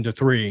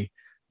 14-3,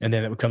 and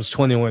then it becomes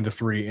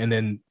 21-3, and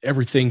then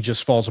everything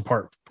just falls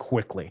apart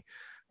quickly.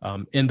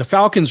 And the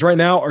Falcons right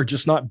now are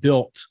just not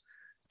built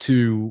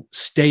to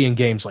stay in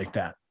games like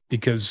that,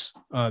 because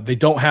they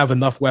don't have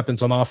enough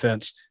weapons on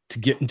offense to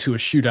get into a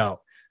shootout,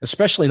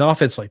 especially an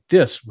offense like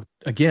this.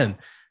 Again,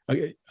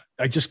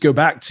 I just go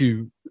back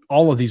to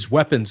all of these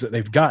weapons that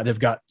they've got. They've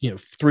got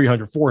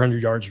 300,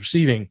 400 yards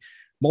receiving,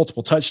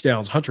 multiple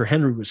touchdowns. Hunter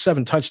Henry with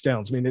 7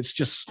 touchdowns. I mean,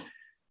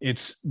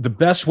 it's the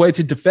best way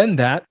to defend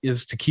that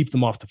is to keep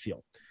them off the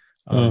field.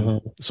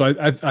 So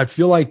I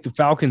feel like the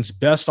Falcons'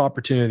 best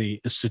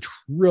opportunity is to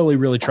really,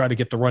 really try to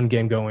get the run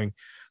game going,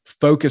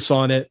 focus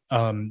on it,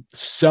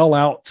 sell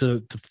out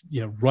to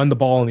run the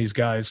ball on these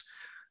guys.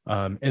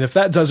 And if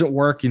that doesn't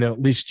work,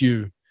 at least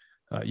you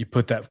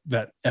put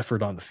that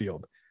effort on the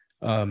field.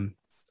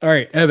 All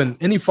right, Evan,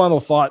 any final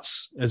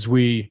thoughts as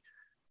we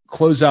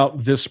close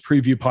out this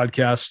preview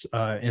podcast?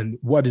 And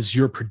what is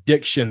your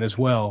prediction as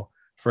well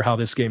for how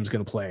this game is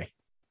going to play?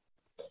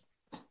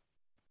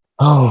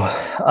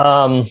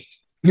 I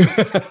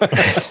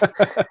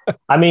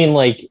mean,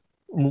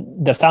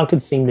 the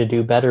Falcons seem to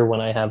do better when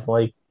I have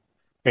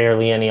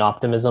barely any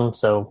optimism.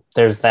 So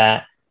there's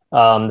that.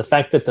 The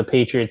fact that the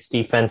Patriots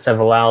defense have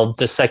allowed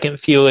the second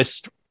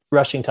fewest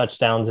rushing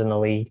touchdowns in the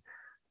league,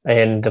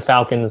 and the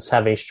Falcons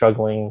have a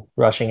struggling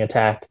rushing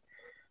attack,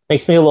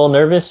 makes me a little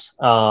nervous.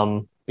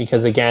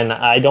 Because again,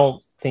 I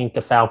don't think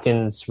the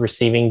Falcons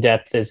receiving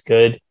depth is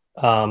good.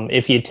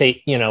 If you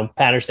take,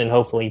 Patterson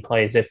hopefully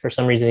plays. If for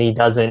some reason he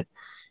doesn't,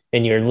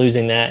 and you're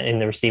losing that in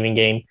the receiving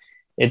game.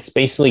 It's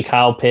basically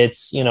Kyle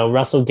Pitts.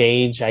 Russell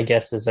Gage, I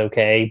guess, is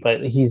okay,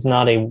 but he's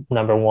not a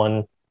number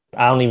one.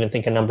 I don't even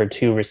think a number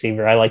 2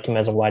 receiver. I like him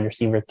as a wide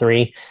receiver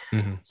 3.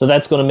 Mm-hmm. So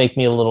that's going to make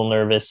me a little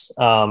nervous.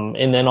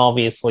 And then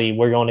obviously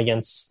we're going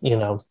against,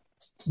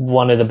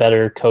 one of the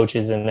better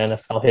coaches in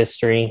NFL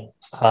history.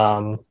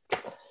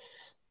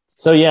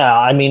 So yeah,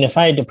 I mean, if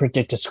I had to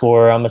predict a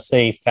score, I'm going to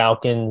say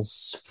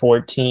Falcons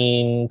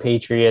 14,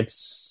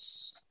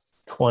 Patriots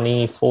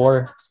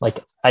 24.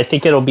 I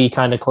think it'll be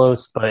kind of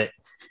close, but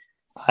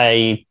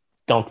I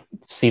don't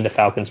see the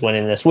Falcons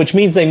winning this, which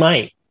means they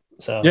might.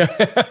 So yeah.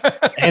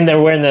 and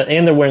they're wearing the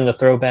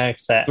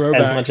throwbacks.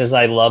 As much as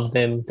I love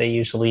them, they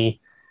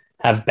usually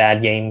have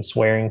bad games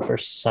wearing for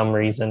some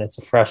reason.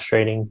 It's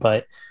frustrating,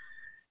 but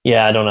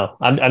yeah, I don't know.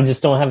 I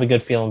just don't have a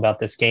good feeling about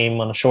this game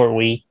on a short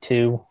week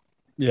too.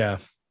 Yeah.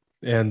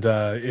 And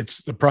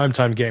it's a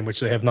primetime game, which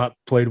they have not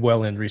played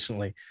well in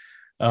recently.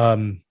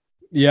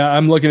 Yeah,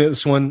 I'm looking at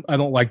this one. I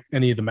don't like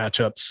any of the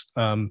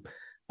matchups.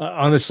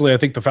 Honestly, I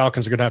think the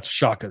Falcons are going to have to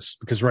shock us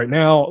because right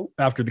now,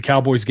 after the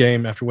Cowboys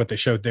game, after what they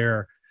showed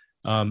there,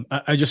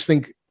 I just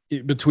think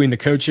between the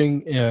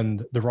coaching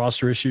and the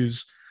roster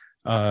issues,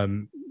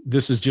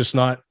 this is just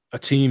not a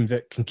team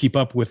that can keep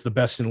up with the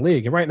best in the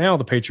league. And right now,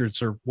 the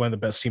Patriots are one of the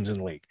best teams in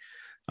the league.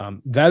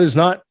 That is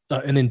not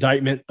an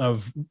indictment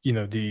of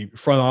the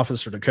front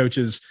office or the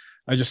coaches.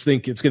 I just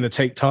think it's going to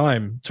take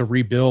time to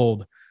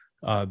rebuild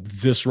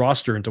this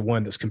roster into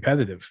one that's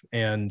competitive,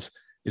 and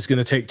it's going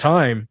to take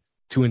time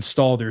to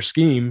install their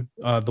scheme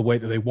the way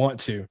that they want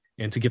to,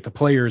 and to get the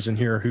players in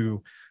here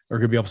who are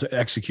going to be able to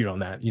execute on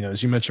that.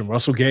 As you mentioned,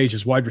 Russell Gage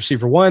as wide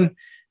receiver 1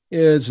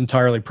 is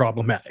entirely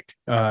problematic.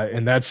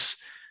 And that's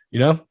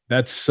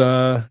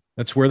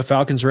where the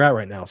Falcons are at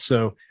right now.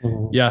 So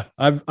yeah,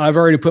 I've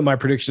already put my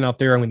prediction out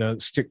there. I'm going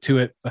to stick to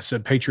it. I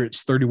said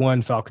Patriots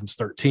 31, Falcons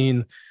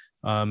 13.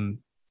 I'm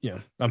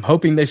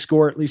hoping they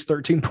score at least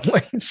 13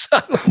 points.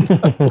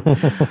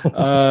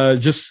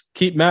 Just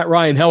keep Matt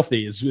Ryan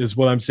healthy is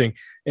what I'm saying.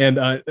 And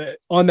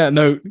on that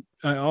note,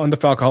 on the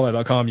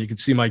Falcoholic.com, you can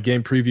see my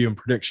game preview and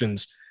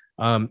predictions.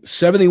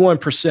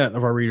 71%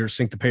 of our readers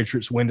think the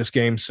Patriots win this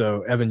game.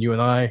 So Evan, you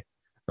and I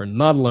are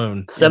not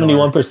alone.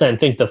 71%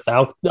 think the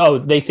Falcons. Oh,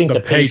 they think the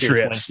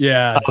Patriots win.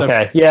 Yeah.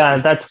 Okay. Yeah,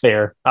 that's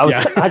fair.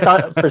 I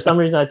thought for some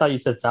reason I thought you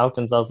said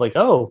Falcons. I was like,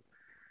 oh,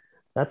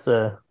 that's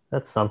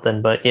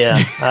something. But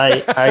yeah,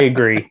 I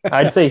agree.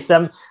 I'd say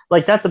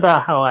that's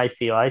about how I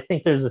feel. I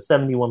think there's a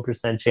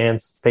 71%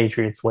 chance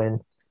Patriots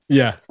win.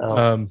 Yeah.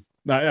 So.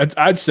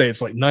 I'd say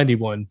it's like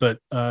 91, but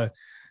as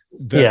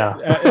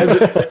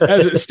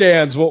it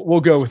stands,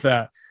 we'll go with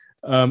that.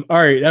 All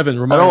right, Evan.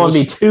 I don't want to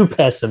be too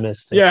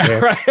pessimistic. Yeah,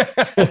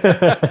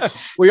 right.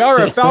 We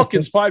are a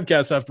Falcons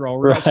podcast after all.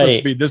 We're not supposed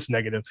to be this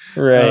negative.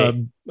 Right.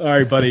 All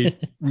right, buddy.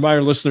 Remind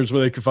our listeners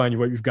where they can find you,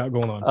 what you've got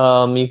going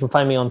on. You can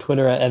find me on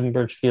Twitter at Evan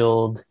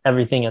Birchfield,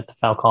 everything at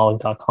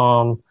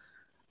thefalcoholic.com.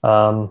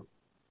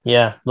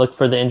 Look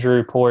for the injury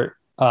report.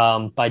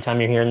 By the time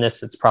you're hearing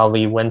this, it's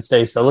probably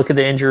Wednesday. So look at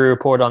the injury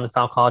report on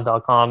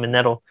thefalcoholic.com, and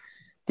that'll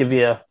give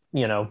you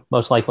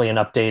most likely an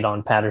update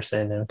on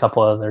Patterson and a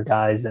couple of other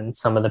guys and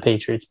some of the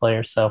Patriots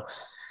players. So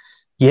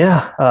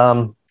yeah,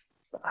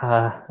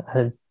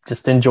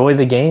 just enjoy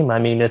the game. I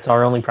mean, it's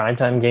our only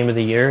primetime game of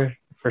the year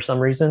for some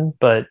reason,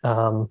 but,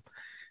 and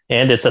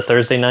it's a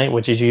Thursday night,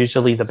 which is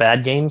usually the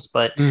bad games,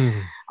 but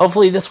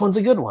hopefully this one's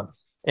a good one,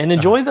 and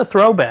enjoy the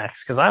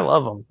throwbacks, 'cause I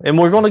love them, and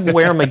we're going to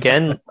wear them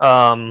again.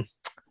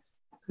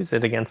 Who's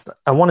it against?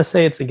 I want to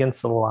say it's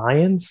against the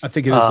Lions. I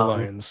think it is the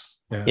Lions.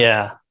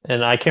 Yeah.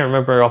 And I can't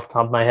remember off the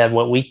top of my head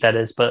what week that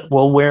is, but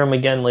we'll wear them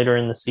again later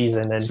in the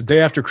season. And it's the day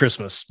after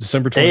Christmas,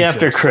 December 26th. Day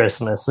after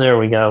Christmas. There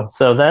we go.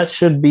 So that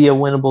should be a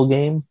winnable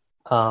game.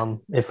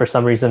 If for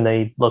some reason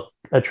they look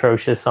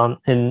atrocious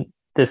in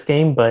this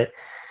game, but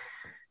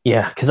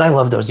yeah, because I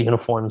love those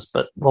uniforms,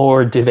 but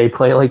Lord, do they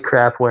play like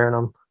crap wearing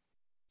them.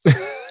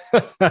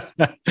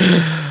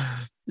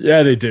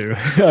 Yeah, they do.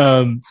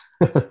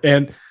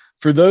 And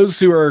for those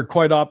who are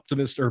quite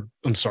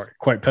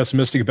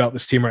pessimistic about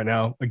this team right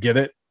now, I get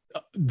it.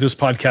 This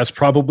podcast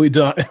probably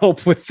does not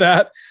help with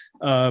that.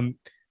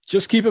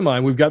 Just keep in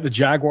mind, we've got the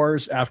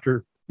Jaguars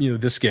after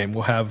this game.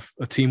 We'll have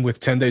a team with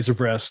 10 days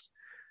of rest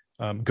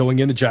going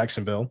into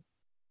Jacksonville.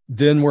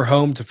 Then we're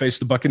home to face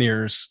the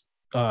Buccaneers,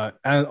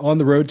 and on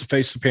the road to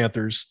face the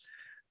Panthers,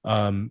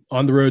 on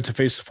the road to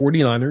face the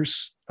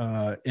 49ers,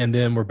 and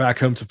then we're back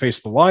home to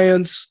face the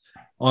Lions,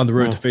 on the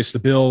road to face the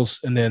Bills,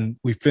 and then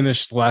we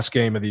finished the last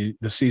game of the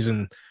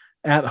season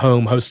at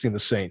home hosting the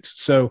Saints.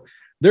 So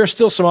there are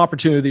still some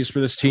opportunities for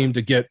this team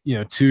to get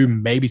 2,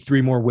 maybe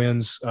 3 more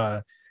wins,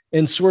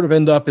 and sort of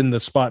end up in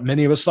the spot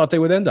many of us thought they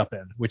would end up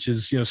in, which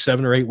is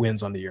 7 or 8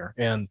 wins on the year.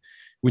 And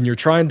when you're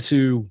trying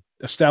to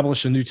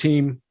establish a new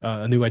team,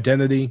 a new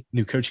identity,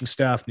 new coaching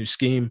staff, new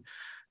scheme,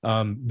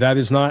 that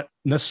is not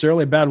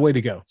necessarily a bad way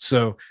to go.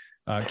 So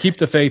keep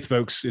the faith,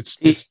 folks.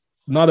 It's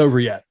not over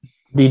yet.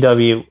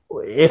 DW,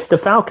 if the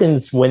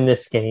Falcons win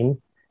this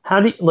game, how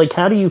do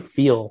you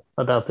feel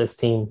about this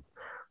team?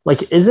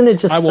 Like, isn't it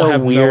just so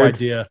weird? No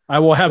idea. I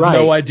will have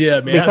no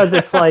idea, man. Because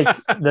it's like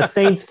the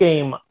Saints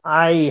game,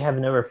 I have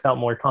never felt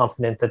more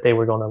confident that they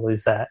were going to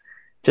lose that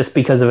just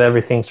because of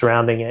everything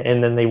surrounding it.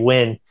 And then they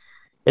win.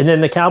 And then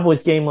the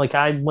Cowboys game, like,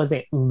 I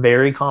wasn't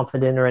very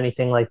confident or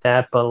anything like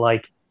that, but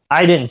like,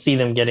 I didn't see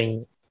them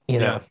getting,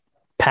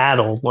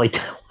 paddled. Like,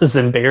 it was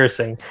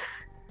embarrassing.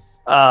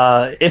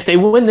 If they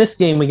win this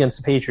game against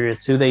the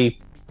Patriots, who they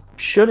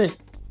shouldn't,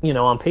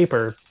 on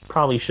paper,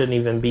 probably shouldn't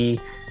even be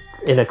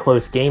in a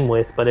close game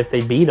with, but if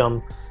they beat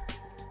them,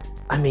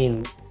 I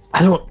mean,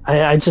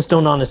 I just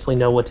don't honestly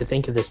know what to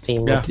think of this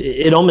team. Like,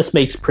 it almost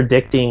makes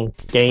predicting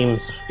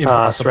games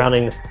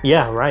surrounding.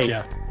 Yeah.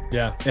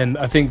 And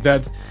I think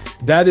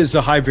that is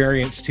a high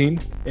variance team,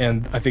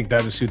 and I think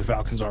that is who the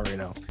Falcons are right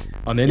now.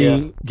 On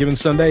any given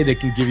Sunday, they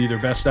can give you their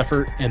best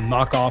effort and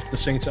knock off the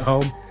Saints at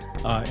home,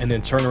 and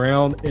then turn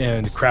around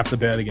and crap the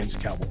bed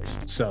against the Cowboys.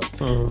 So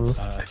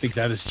I think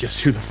that is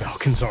just who the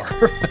Falcons are.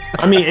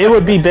 I mean, it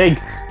would be big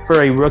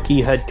for a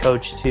rookie head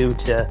coach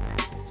to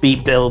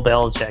beat Bill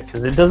Belichick,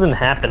 because it doesn't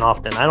happen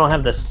often. I don't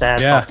have the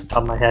stats off the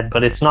top of my head,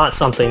 but it's not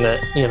something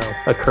that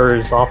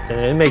occurs often.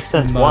 It makes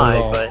sense why,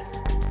 but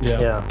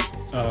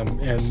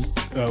and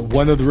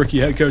one of the rookie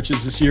head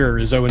coaches this year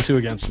is 0-2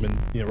 against him,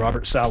 and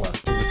Robert Saleh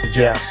with the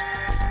Jets.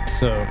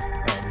 So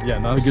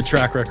not a good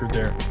track record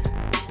there.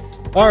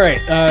 All right.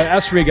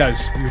 As for me,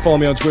 guys, you can follow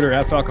me on Twitter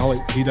at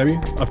FalcoholicPW.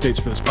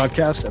 Updates for this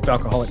podcast at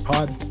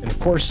FalcoholicPod. And, of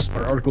course,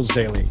 our articles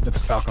daily at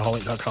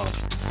thefalcoholic.com.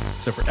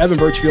 So for Evan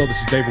Birchfield,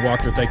 this is David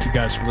Walker. Thank you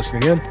guys for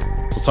listening in.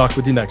 We'll talk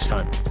with you next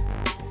time.